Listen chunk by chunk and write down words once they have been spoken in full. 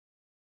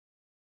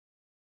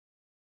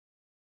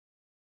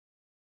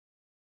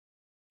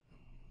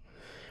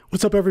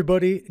What's up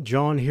everybody,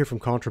 John here from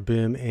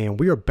CONTRABIM, and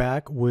we are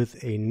back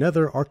with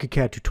another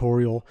Archicad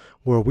tutorial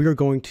where we are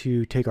going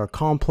to take our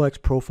complex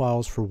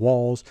profiles for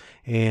walls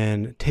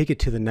and take it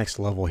to the next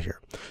level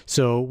here.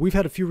 So we've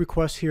had a few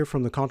requests here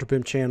from the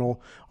CONTRABIM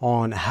channel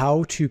on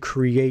how to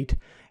create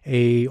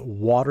a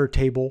water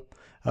table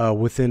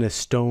within a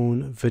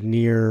stone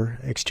veneer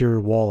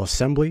exterior wall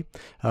assembly.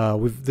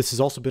 This has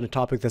also been a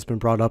topic that's been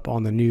brought up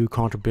on the new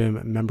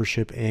CONTRABIM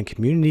membership and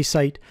community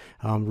site,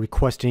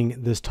 requesting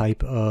this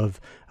type of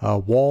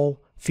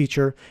wall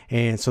feature.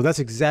 And so that's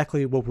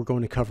exactly what we're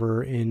going to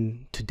cover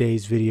in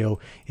today's video,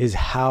 is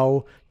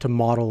how to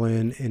model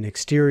in an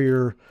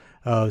exterior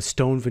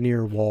stone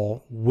veneer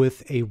wall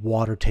with a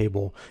water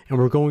table. And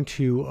we're going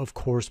to, of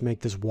course,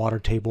 make this water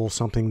table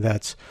something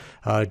that's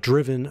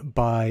driven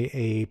by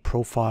a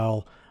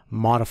profile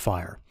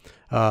modifier,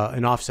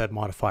 an offset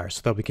modifier, so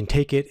that we can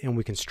take it and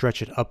we can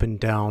stretch it up and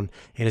down,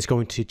 and it's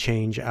going to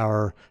change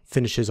our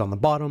finishes on the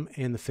bottom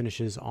and the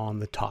finishes on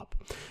the top.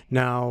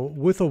 Now,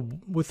 with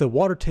a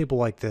water table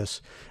like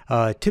this,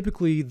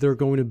 typically they're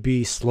going to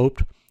be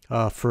sloped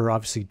for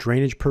obviously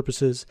drainage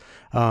purposes,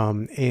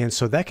 and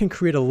so that can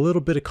create a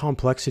little bit of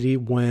complexity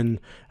when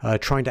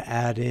trying to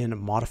add in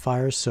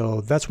modifiers. So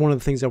that's one of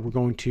the things that we're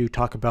going to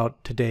talk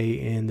about today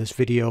in this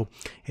video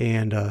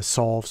and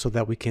solve, so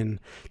that we can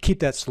keep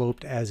that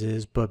sloped as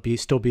is, but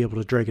still be able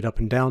to drag it up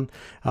and down.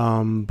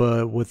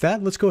 But with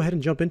that, let's go ahead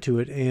and jump into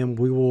it, and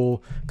we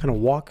will kind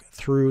of walk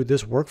through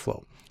this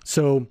workflow.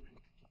 So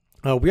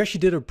we actually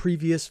did a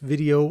previous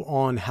video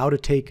on how to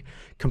take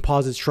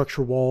composite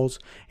structure walls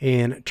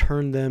and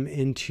turn them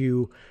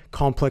into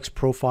complex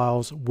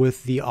profiles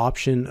with the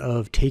option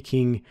of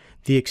taking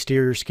the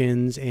exterior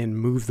skins and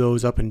move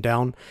those up and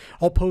down.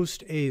 I'll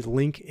post a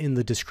link in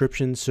the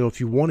description, so if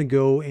you want to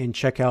go and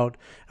check out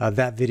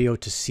that video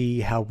to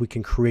see how we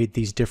can create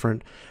these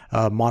different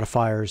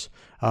modifiers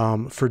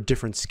for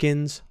different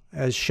skins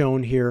as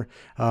shown here,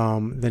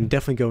 then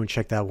definitely go and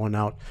check that one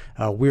out.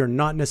 We are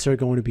not necessarily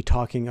going to be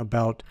talking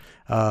about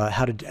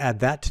how to add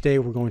that today.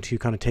 We're going to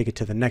kind of take it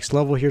to the next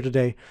level here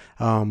today.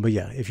 But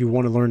yeah, if you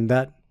want to learn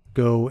that,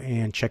 go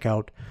and check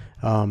out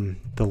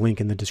the link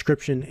in the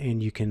description,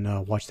 and you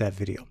can watch that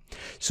video.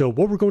 So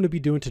what we're going to be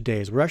doing today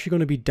is we're actually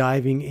going to be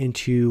diving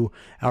into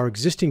our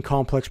existing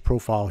complex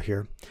profile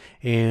here.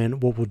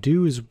 And what we'll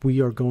do is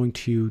we are going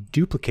to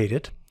duplicate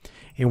it,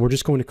 and we're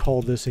just going to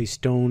call this a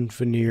stone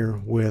veneer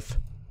with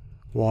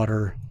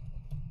water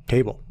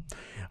table.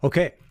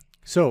 Okay,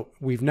 so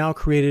we've now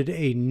created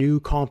a new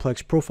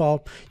complex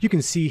profile. You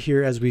can see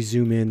here as we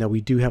zoom in that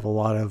we do have a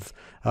lot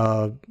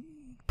of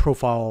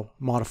profile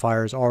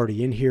modifiers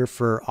already in here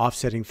for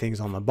offsetting things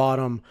on the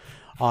bottom,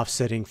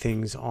 offsetting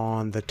things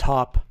on the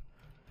top,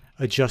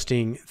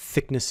 adjusting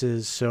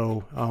thicknesses.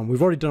 So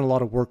we've already done a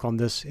lot of work on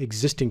this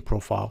existing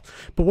profile,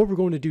 but what we're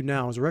going to do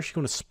now is we're actually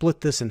going to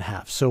split this in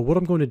half. So what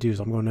I'm going to do is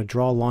I'm going to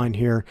draw a line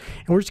here,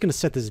 and we're just going to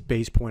set this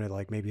base point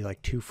at maybe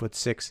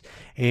 2'6".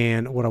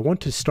 And what I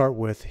want to start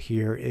with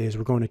here is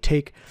we're going to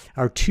take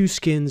our two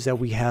skins that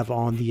we have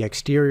on the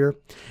exterior,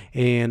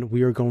 and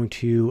we are going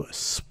to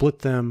split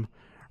them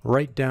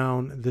right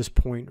down this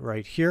point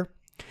right here.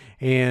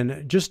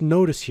 And just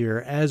notice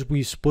here, as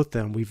we split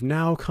them, we've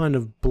now kind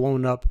of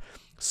blown up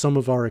some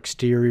of our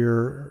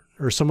exterior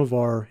or some of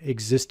our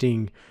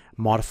existing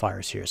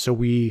modifiers here. So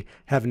we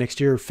have an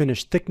exterior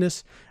finish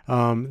thickness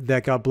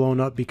that got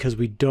blown up because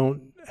we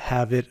don't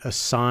have it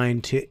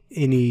assigned to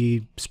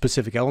any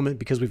specific element,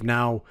 because we've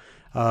now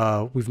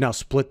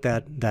split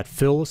that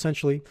fill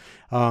essentially.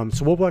 So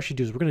what we'll actually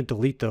do is we're going to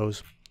delete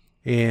those,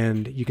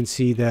 and you can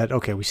see that,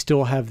 okay, we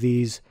still have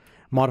these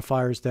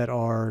modifiers that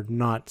are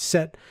not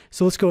set.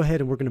 So let's go ahead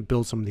and we're going to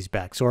build some of these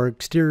back. So our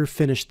exterior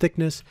finish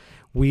thickness,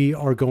 we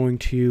are going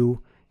to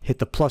hit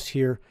the plus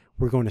here.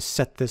 We're going to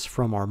set this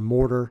from our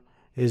mortar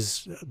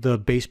is the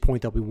base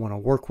point that we want to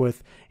work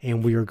with,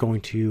 and we are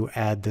going to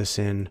add this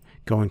in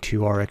going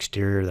to our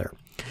exterior there.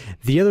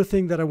 The other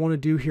thing that I want to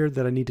do here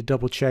that I need to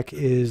double check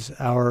is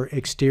our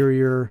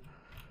exterior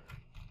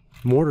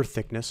mortar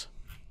thickness.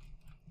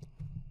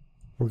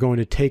 We're going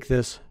to take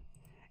this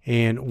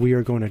and we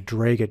are going to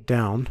drag it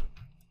down.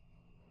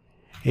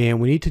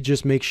 And we need to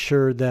just make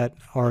sure that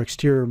our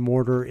exterior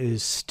mortar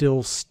is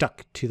still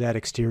stuck to that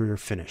exterior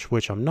finish,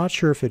 which I'm not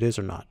sure if it is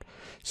or not.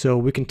 So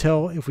we can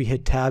tell if we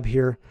hit tab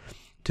here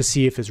to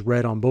see if it's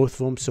red on both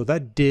of them. So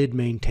that did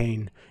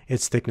maintain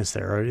its thickness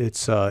there, or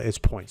its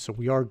point. So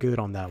we are good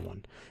on that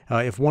one.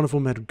 If one of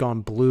them had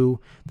gone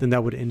blue, then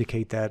that would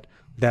indicate that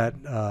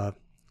that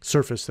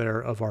surface there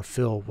of our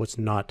fill was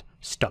not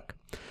stuck.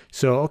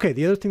 So, okay,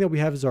 the other thing that we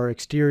have is our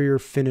exterior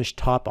finish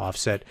top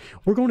offset.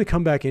 We're going to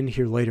come back in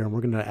here later and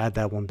we're going to add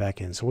that one back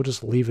in. So we'll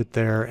just leave it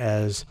there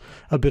as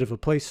a bit of a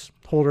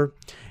placeholder.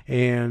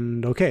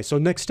 And okay, so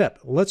next step,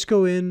 let's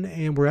go in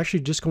and we're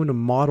actually just going to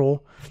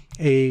model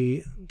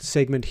a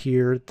segment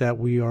here that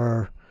we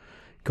are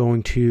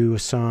going to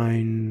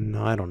assign,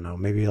 I don't know,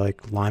 maybe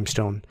like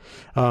limestone.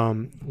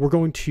 We're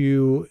going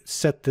to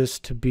set this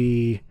to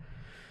be,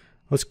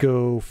 let's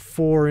go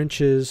 4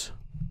 inches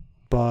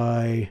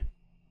by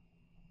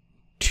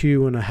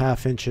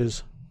 2.5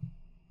 inches,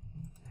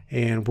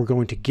 and we're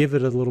going to give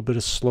it a little bit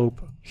of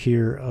slope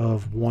here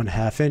of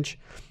 1/2 inch,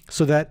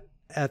 so that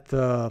at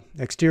the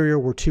exterior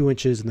we're 2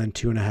 inches and then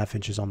 2.5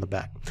 inches on the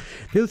back.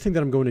 The other thing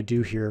that I'm going to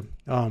do here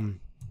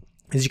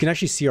is you can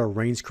actually see our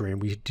rain screen.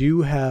 We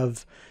do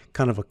have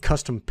kind of a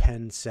custom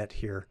pen set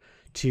here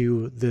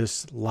to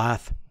this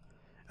lathe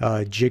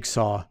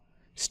jigsaw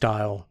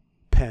style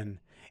pen,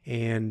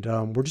 and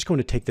we're just going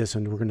to take this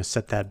and we're going to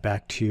set that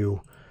back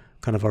to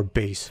kind of our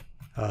base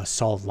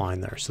solid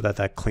line there, so that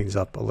that cleans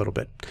up a little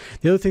bit.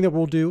 The other thing that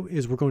we'll do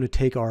is we're going to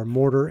take our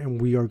mortar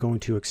and we are going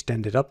to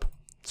extend it up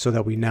so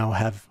that we now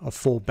have a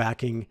full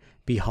backing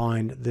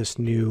behind this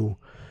new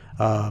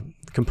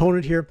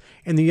component here.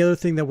 And the other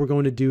thing that we're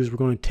going to do is we're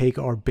going to take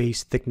our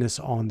base thickness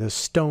on this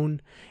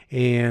stone,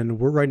 and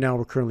right now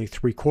we're currently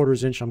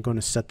 3/4 inch. I'm going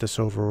to set this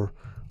over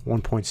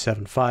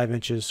 1.75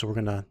 inches, so we're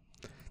going to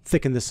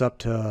thicken this up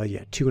to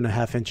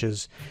 2.5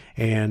 inches.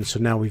 And so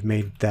now we've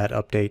made that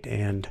update,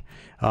 and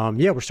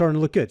yeah, we're starting to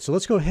look good. So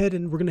let's go ahead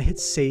and we're going to hit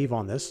save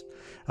on this.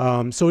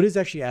 So it is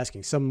actually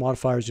asking, some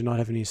modifiers do not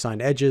have any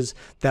assigned edges.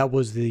 That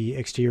was the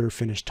exterior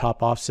finished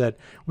top offset.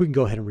 We can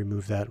go ahead and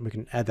remove that. We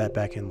can add that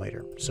back in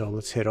later. So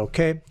let's hit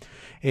OK,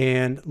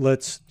 and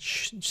let's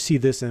see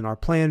this in our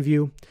plan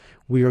view.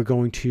 We are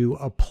going to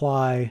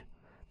apply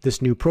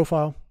this new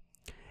profile.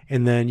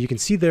 And then you can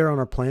see there on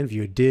our plan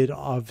view, it did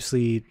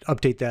obviously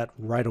update that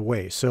right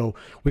away. So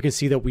we can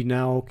see that we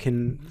now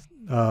can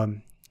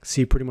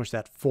see pretty much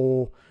that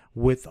full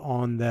width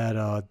on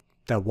that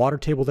that water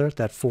table there,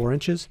 that 4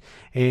 inches.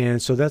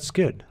 And so that's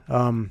good.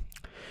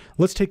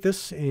 Let's take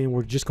this and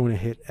we're just going to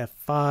hit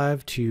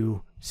F5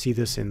 to see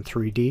this in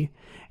 3D.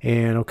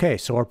 And okay,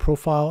 so our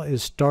profile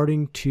is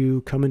starting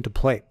to come into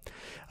play.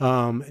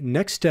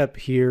 Next step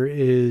here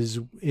is,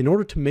 in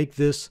order to make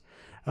this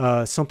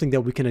something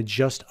that we can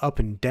adjust up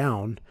and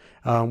down,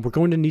 we're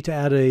going to need to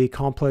add a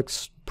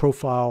complex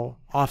profile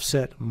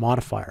offset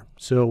modifier.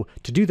 So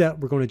to do that,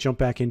 we're going to jump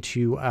back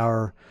into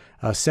our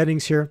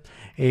settings here,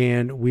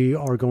 and we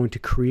are going to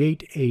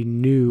create a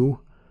new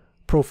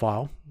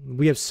profile.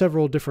 We have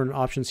several different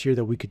options here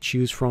that we could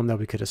choose from, that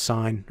we could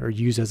assign or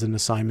use as an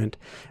assignment.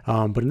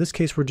 But in this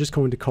case, we're just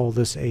going to call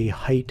this a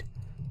height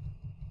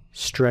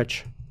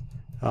stretch.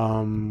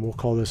 We'll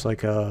call this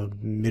like a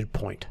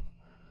midpoint.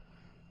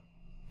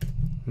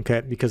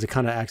 Okay, because it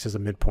kind of acts as a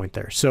midpoint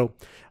there. So,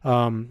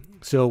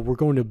 so we're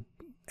going to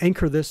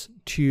anchor this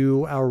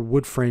to our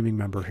wood framing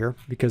member here,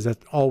 because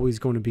that's always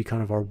going to be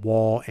kind of our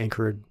wall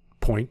anchored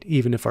point,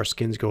 even if our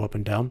skins go up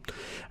and down.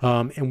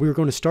 And we're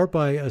going to start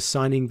by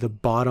assigning the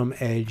bottom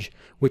edge,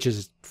 which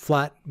is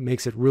flat,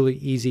 makes it really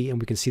easy.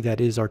 And we can see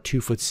that is our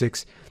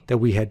 2'6" that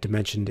we had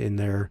dimensioned in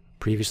there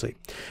previously.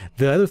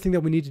 The other thing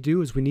that we need to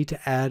do is we need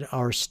to add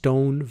our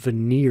stone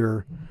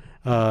veneer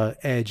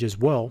edge as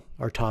well,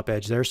 our top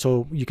edge there.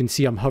 So you can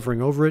see I'm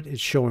hovering over it,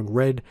 it's showing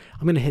red.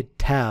 I'm going to hit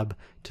tab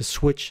to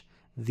switch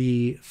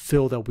the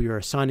fill that we are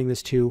assigning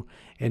this to,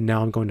 and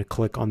now I'm going to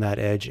click on that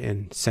edge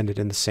and send it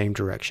in the same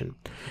direction.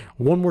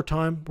 One more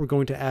time, we're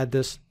going to add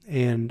this,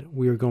 and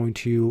we are going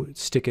to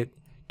stick it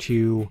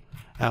to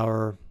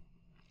our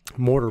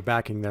mortar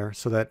backing there,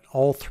 so that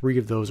all three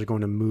of those are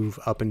going to move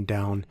up and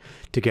down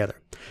together.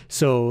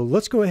 So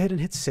let's go ahead and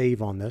hit save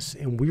on this,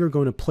 and we are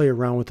going to play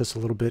around with this a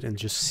little bit and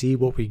just see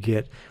what we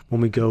get when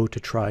we go to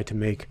try to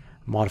make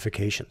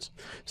modifications.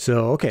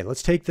 So okay,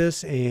 let's take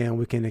this and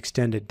we can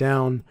extend it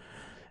down,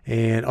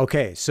 and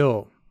okay,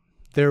 so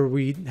there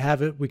we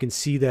have it. We can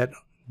see that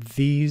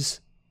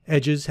these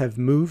edges have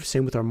moved,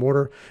 same with our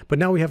mortar, but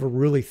now we have a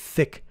really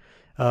thick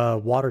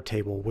water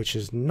table, which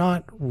is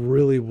not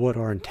really what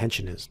our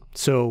intention is.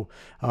 So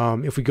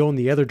if we go in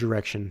the other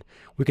direction,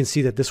 we can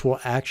see that this will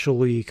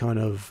actually kind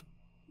of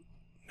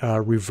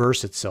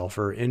reverse itself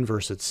or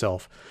inverse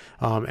itself,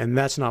 and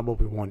that's not what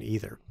we want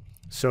either.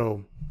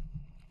 So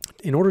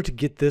in order to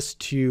get this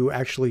to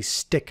actually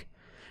stick,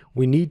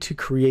 we need to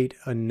create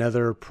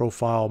another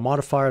profile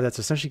modifier that's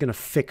essentially going to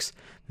fix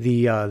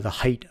the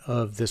height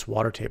of this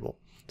water table.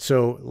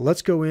 So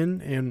let's go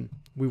in and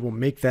we will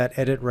make that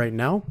edit right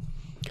now.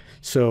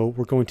 So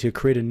we're going to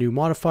create a new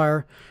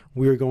modifier.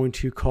 We are going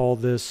to call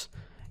this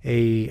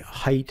a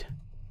height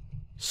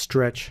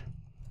stretch.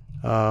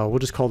 We'll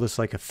just call this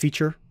like a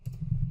feature.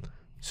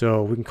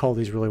 So we can call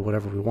these really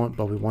whatever we want,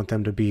 but we want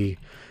them to be,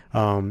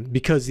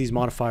 because these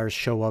modifiers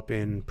show up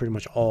in pretty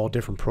much all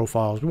different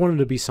profiles, we want them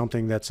to be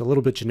something that's a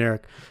little bit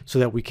generic so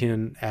that we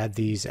can add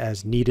these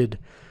as needed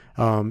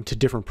to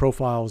different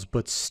profiles,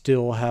 but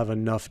still have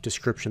enough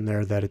description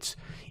there that it's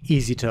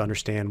easy to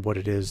understand what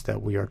it is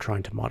that we are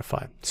trying to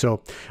modify.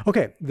 So,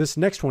 okay, this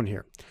next one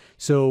here.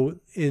 So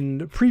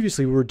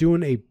previously we were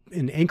doing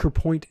an anchor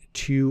point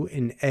to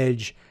an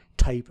edge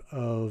type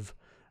of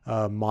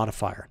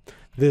modifier.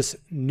 This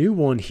new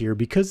one here,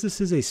 because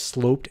this is a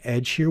sloped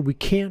edge here, we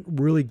can't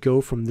really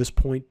go from this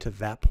point to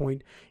that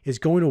point. Is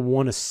going to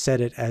want to set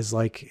it as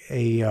like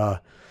a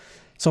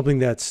something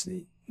that's,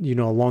 you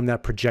know, along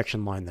that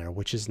projection line there,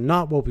 which is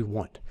not what we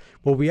want.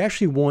 What we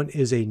actually want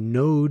is a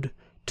node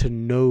to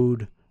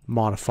node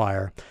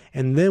modifier,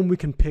 and then we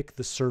can pick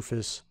the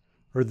surface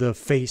or the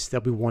face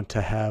that we want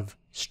to have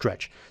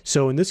stretch.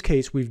 So in this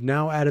case, we've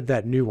now added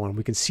that new one.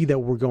 We can see that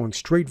we're going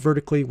straight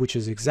vertically, which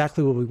is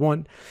exactly what we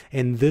want.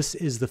 And this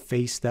is the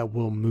face that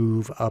will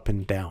move up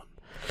and down.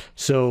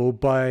 So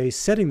by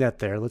setting that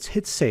there, let's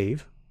hit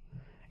save.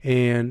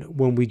 And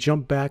when we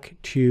jump back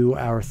to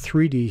our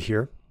 3D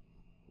here,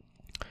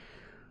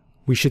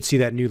 we should see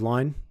that new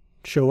line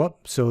show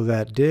up. So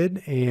that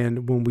did.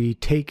 And when we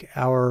take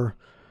our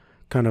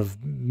kind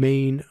of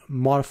main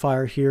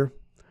modifier here,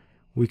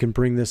 we can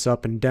bring this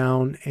up and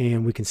down,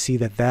 and we can see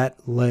that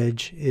that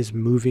ledge is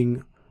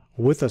moving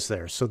with us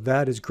there. So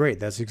that is great.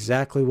 That's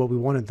exactly what we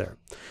wanted there.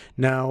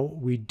 Now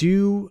we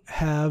do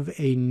have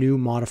a new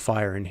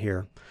modifier in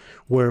here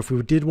where if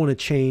we did want to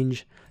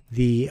change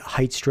the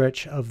height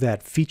stretch of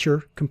that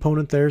feature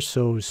component there,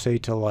 so say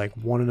to like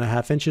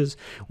 1.5 inches,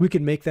 we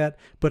can make that,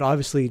 but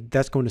obviously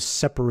that's going to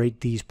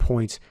separate these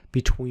points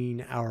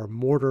between our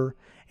mortar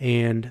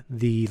and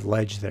the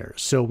ledge there.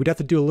 So we'd have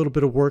to do a little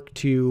bit of work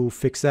to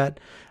fix that.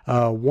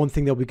 One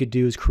thing that we could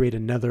do is create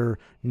another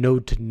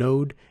node to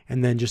node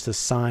and then just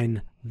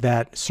assign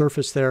that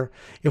surface there.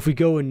 If we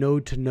go a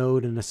node to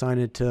node and assign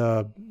it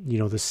to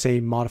the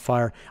same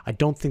modifier, I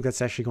don't think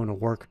that's actually going to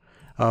work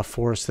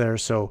for us there.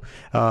 So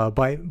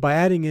by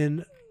adding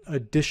in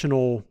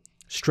additional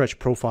stretch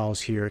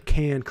profiles here, it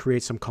can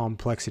create some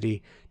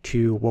complexity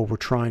to what we're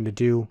trying to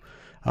do.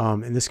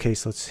 In this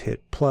case, let's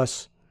hit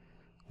plus.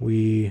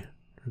 We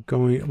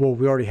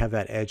already have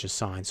that edge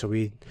assigned, so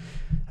we'd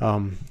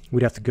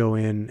have to go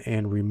in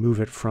and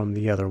remove it from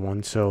the other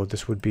one. So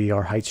this would be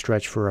our height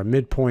stretch for a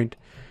midpoint.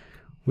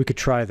 We could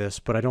try this,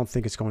 but I don't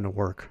think it's going to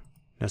work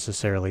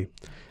necessarily.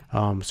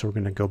 So we're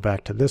going to go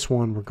back to this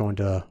one. We're going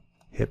to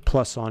hit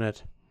plus on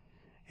it,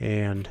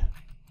 and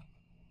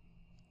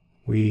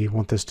we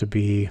want this to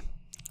be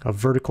a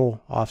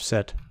vertical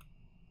offset.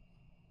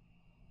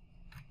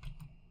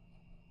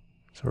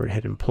 So we're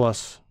hitting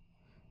plus.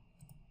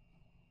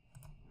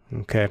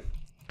 Okay,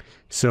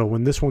 so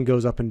when this one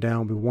goes up and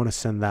down, we want to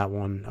send that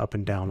one up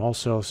and down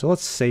also. So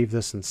let's save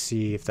this and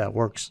see if that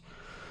works.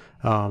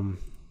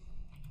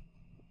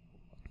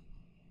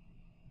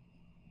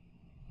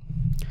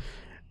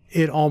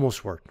 It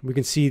almost worked. We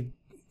can see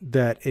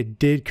that it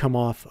did come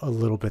off a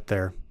little bit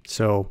there.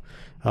 So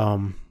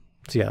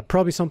yeah,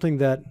 probably something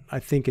that I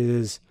think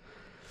is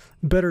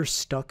better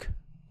stuck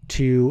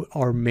to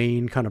our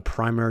main kind of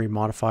primary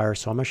modifier.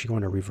 So I'm actually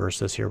going to reverse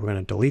this here. We're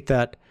going to delete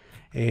that,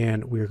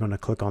 and we're going to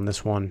click on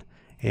this one,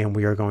 and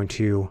we are going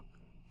to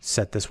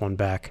set this one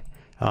back.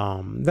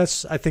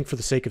 That's, I think, for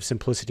the sake of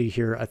simplicity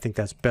here, I think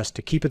that's best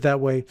to keep it that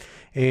way.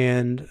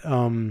 And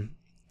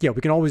yeah,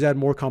 we can always add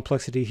more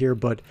complexity here,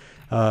 but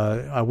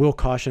I will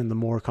caution, the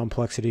more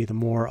complexity, the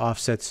more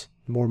offsets,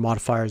 the more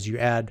modifiers you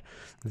add,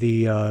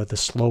 the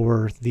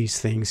slower these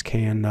things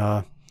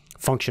can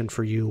function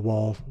for you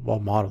while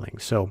modeling.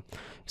 So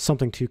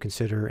something to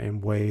consider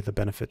and weigh the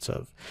benefits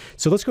of.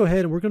 So let's go ahead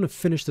and we're going to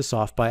finish this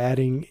off by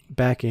adding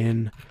back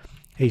in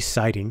a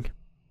siding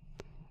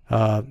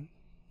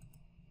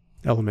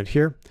element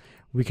here.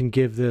 We can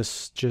give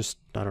this just,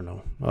 I don't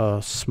know,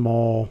 a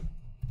small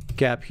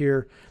gap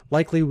here.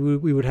 Likely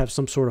we would have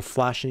some sort of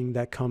flashing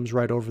that comes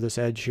right over this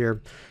edge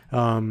here.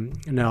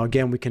 Now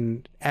again, we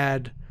can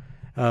add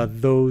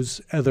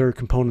those other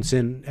components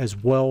in as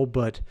well,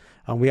 but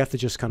we have to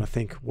just kind of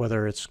think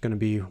whether it's going to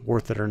be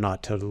worth it or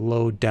not to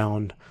load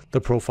down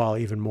the profile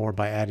even more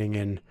by adding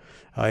in.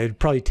 It'd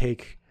probably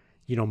take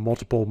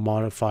multiple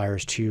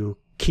modifiers to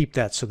keep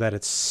that so that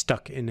it's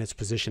stuck in its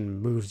position,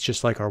 moves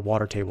just like our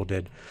water table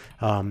did.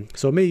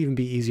 So it may even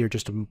be easier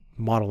just to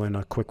model in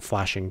a quick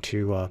flashing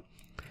to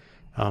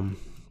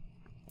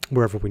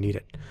wherever we need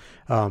it.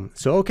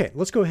 So okay,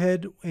 let's go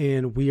ahead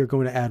and we are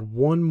going to add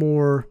one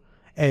more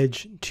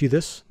edge to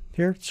this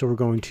here. So we're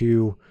going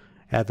to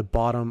add the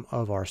bottom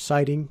of our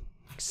siding,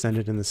 send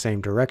it in the same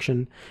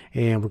direction,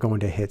 and we're going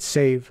to hit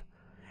save.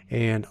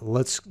 And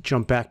let's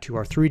jump back to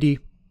our 3D. You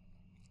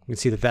can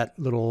see that that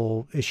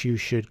little issue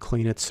should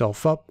clean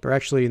itself up, or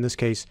actually in this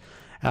case,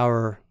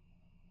 our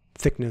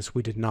thickness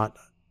we did not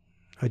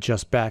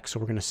adjust back, so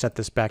we're going to set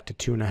this back to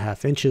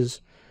 2.5 inches.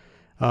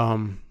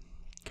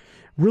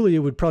 Really, it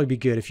would probably be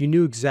good if you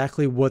knew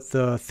exactly what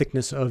the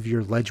thickness of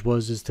your ledge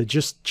was, is to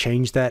just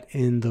change that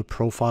in the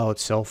profile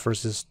itself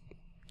versus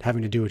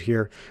having to do it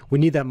here. We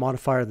need that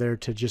modifier there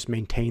to just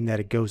maintain that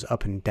it goes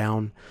up and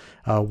down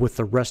with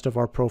the rest of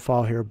our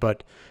profile here.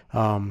 But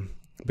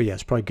yeah,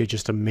 it's probably good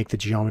just to make the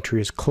geometry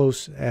as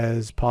close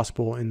as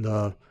possible in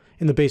the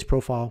base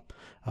profile.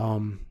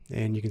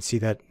 And you can see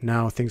that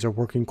now things are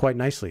working quite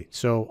nicely.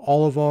 So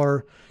all of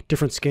our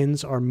different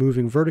skins are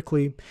moving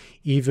vertically,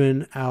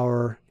 even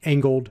our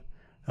angled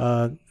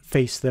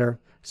face there.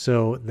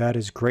 So that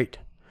is great.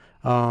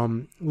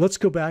 Let's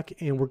go back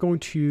and we're going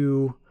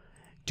to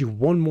do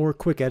one more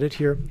quick edit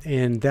here,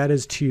 and that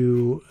is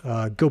to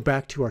go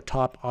back to our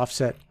top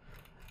offset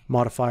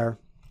modifier,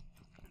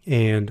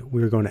 and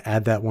we're going to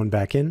add that one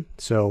back in.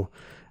 So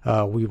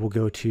we will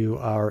go to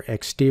our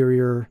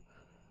exterior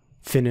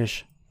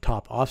finish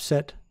top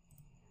offset.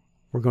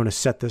 We're going to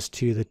set this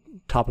to the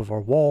top of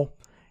our wall,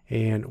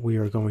 and we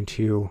are going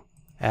to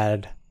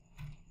add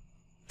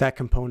that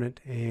component,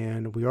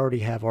 and we already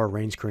have our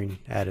rain screen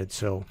added,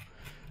 so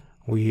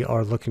we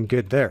are looking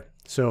good there.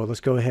 So let's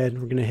go ahead,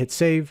 we're going to hit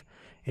save,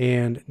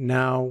 and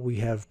now we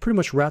have pretty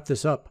much wrapped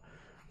this up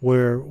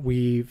where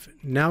we've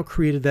now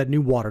created that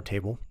new water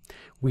table.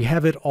 We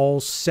have it all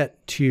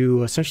set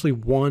to essentially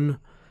one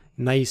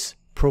nice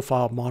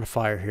profile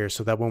modifier here,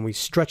 so that when we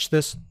stretch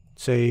this,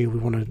 say we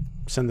want to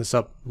send this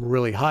up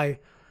really high,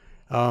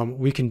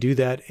 we can do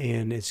that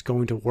and it's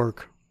going to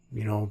work,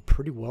 you know,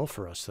 pretty well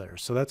for us there.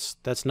 So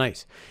that's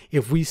nice.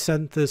 If we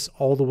send this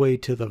all the way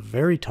to the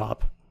very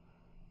top,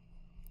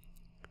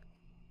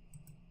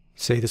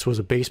 say this was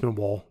a basement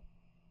wall,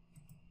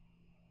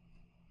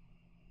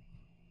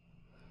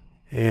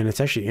 and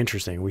it's actually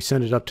interesting, we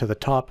send it up to the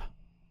top,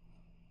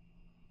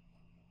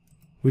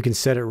 we can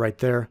set it right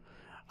there.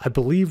 I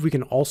believe we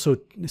can also,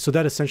 so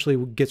that essentially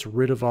gets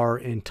rid of our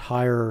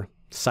entire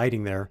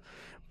siding there,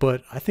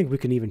 but I think we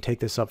can even take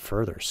this up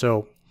further.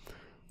 So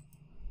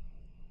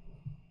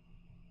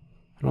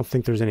I don't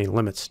think there's any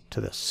limits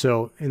to this.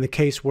 So in the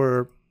case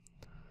where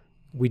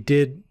we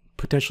did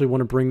potentially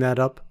want to bring that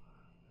up,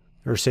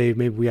 or say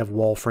maybe we have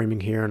wall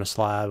framing here and a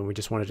slab and we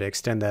just wanted to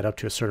extend that up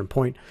to a certain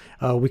point,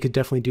 we could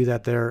definitely do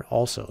that there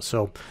also.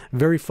 So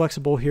very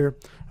flexible here.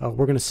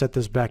 We're going to set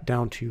this back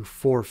down to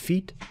 4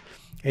 feet.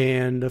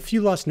 And a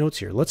few last notes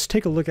here. Let's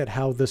take a look at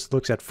how this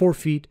looks at 4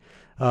 feet,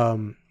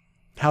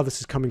 how this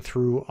is coming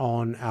through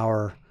on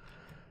our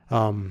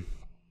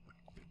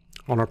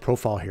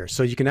profile here.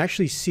 So you can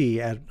actually see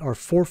at our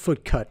 4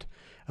 foot cut,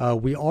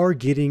 we are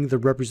getting the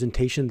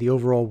representation, the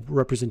overall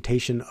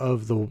representation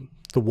of the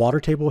water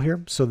table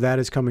here. So that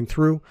is coming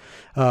through.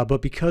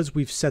 But because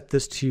we've set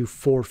this to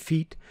 4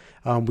 feet,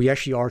 we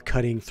actually are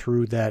cutting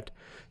through that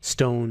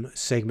stone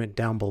segment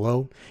down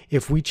below.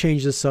 If we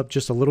change this up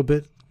just a little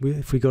bit,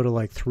 if we go to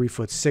like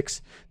 3'6",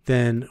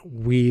 then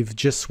we've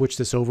just switched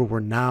this over where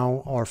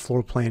now our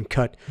floor plan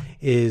cut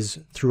is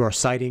through our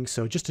siding.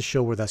 So just to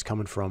show where that's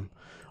coming from,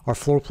 our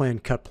floor plan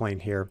cut plane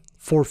here,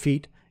 4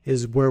 feet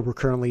is where we're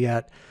currently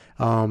at.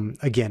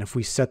 Again, if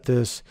we set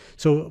this,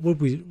 so what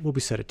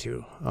we set it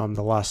to,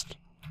 the last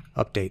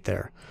update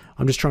there.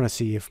 I'm just trying to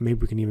see if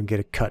maybe we can even get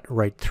a cut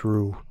right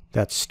through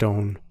that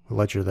stone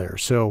ledger there.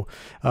 So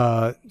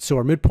so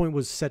our midpoint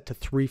was set to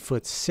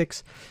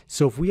 3'6".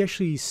 So if we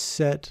actually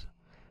set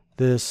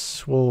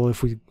this, well,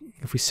 if we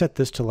set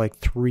this to like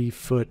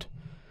 3'11",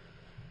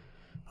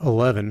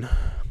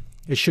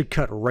 it should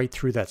cut right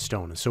through that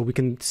stone. And so we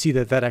can see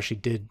that that actually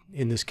did,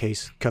 in this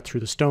case, cut through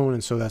the stone.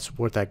 And so that's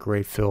what that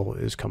gray fill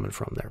is coming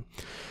from there.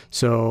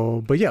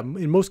 So, but yeah,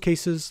 in most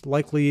cases,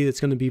 likely it's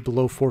going to be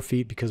below 4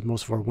 feet because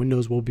most of our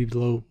windows will be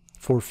below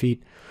 4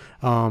 feet.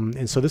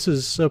 And so this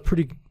is a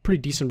pretty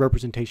decent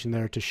representation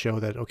there to show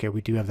that, okay, we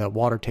do have that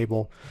water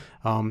table,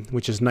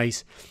 which is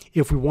nice.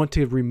 If we want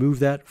to remove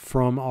that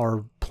from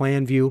our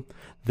plan view,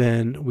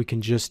 then we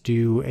can just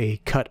do a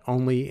cut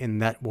only,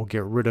 and that will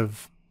get rid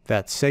of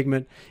that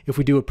segment. If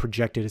we do it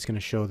projected, it's going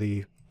to show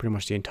pretty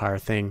much the entire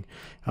thing.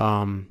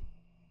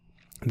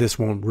 This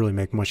won't really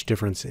make much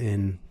difference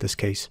in this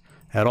case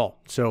at all.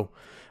 So,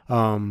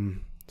 so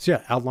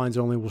yeah, outlines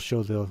only will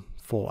show the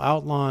full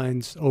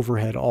outlines,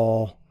 overhead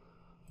all.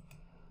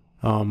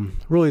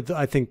 Really,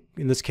 I think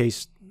in this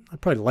case, I'd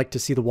probably like to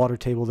see the water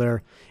table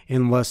there,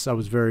 unless I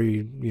was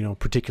very,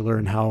 particular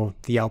in how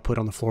the output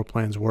on the floor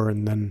plans were,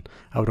 and then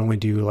I would only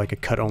do like a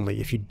cut only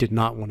if you did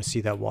not want to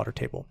see that water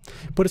table.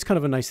 But it's kind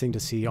of a nice thing to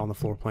see on the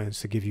floor plans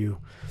to give you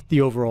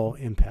the overall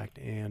impact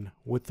and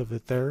width of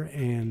it there.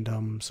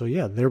 And so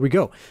yeah, there we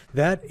go.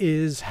 That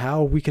is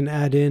how we can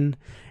add in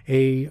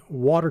a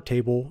water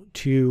table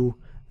to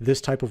this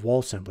type of wall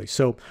assembly.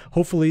 So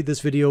hopefully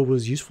this video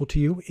was useful to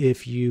you.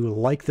 If you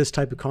like this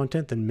type of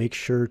content, then make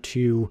sure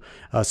to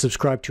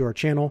subscribe to our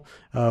channel.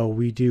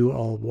 We do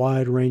a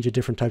wide range of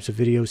different types of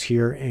videos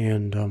here,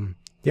 and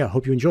yeah,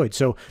 hope you enjoyed.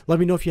 So let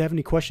me know if you have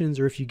any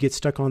questions or if you get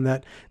stuck on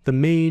that. The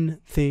main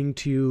thing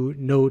to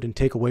note and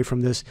take away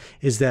from this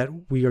is that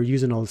we are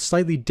using a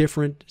slightly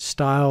different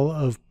style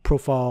of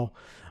profile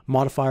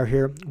modifier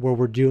here, where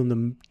we're doing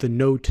the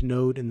node to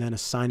node and then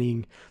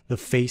assigning the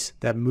face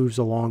that moves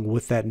along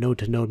with that node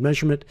to node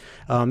measurement.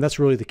 That's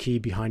really the key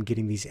behind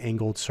getting these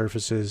angled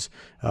surfaces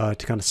to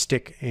kind of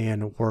stick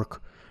and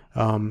work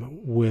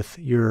with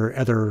your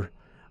other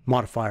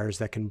modifiers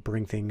that can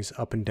bring things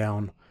up and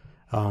down,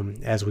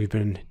 as we've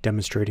been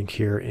demonstrating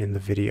here in the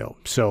video.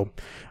 So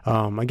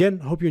again,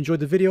 hope you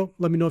enjoyed the video.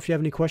 Let me know if you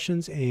have any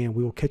questions, and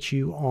we will catch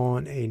you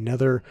on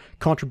another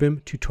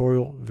CONTRABIM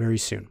tutorial very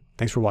soon.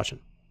 Thanks for watching.